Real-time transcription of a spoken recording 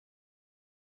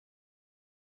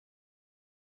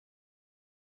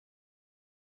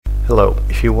Hello,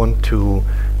 if you want to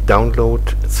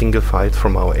download single files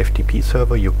from our FTP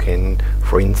server, you can,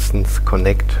 for instance,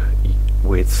 connect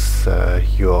with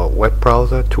your web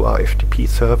browser to our FTP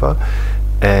server,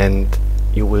 and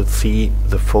you will see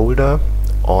the folder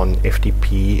on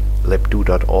FTP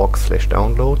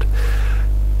Labdoo.org/download,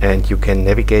 and you can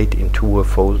navigate into a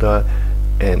folder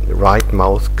and right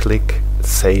mouse click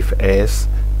Save As,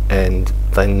 and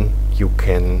then you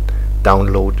can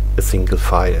download a single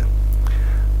file.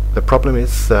 The problem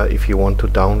is if you want to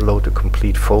download a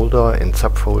complete folder and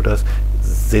subfolders,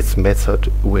 this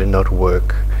method will not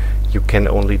work. You can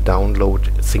only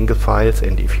download single files,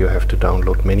 and if you have to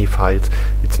download many files,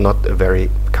 it's not a very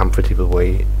comfortable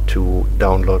way to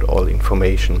download all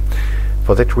information.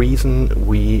 For that reason,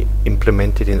 we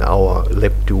implemented in our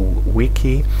Labdoo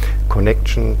wiki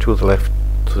connection to the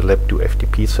Labdoo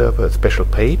FTP server a special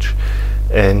page,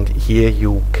 and here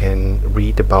you can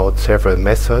read about several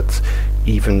methods,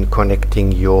 even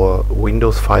connecting your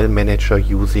Windows file manager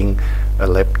using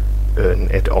an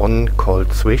add-on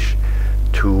called Swish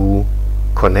to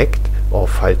connect, or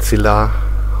FileZilla,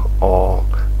 or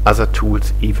other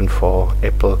tools. Even for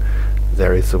Apple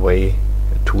there is a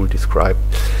tool described.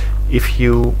 If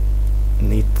you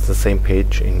need the same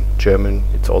page in German,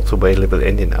 it's also available,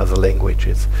 and in other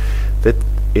languages. That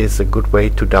is a good way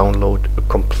to download a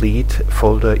complete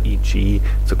folder, e.g.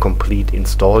 the complete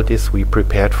install disk we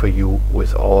prepared for you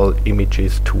with all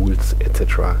images, tools,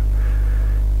 etc.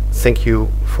 Thank you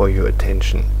for your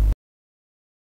attention.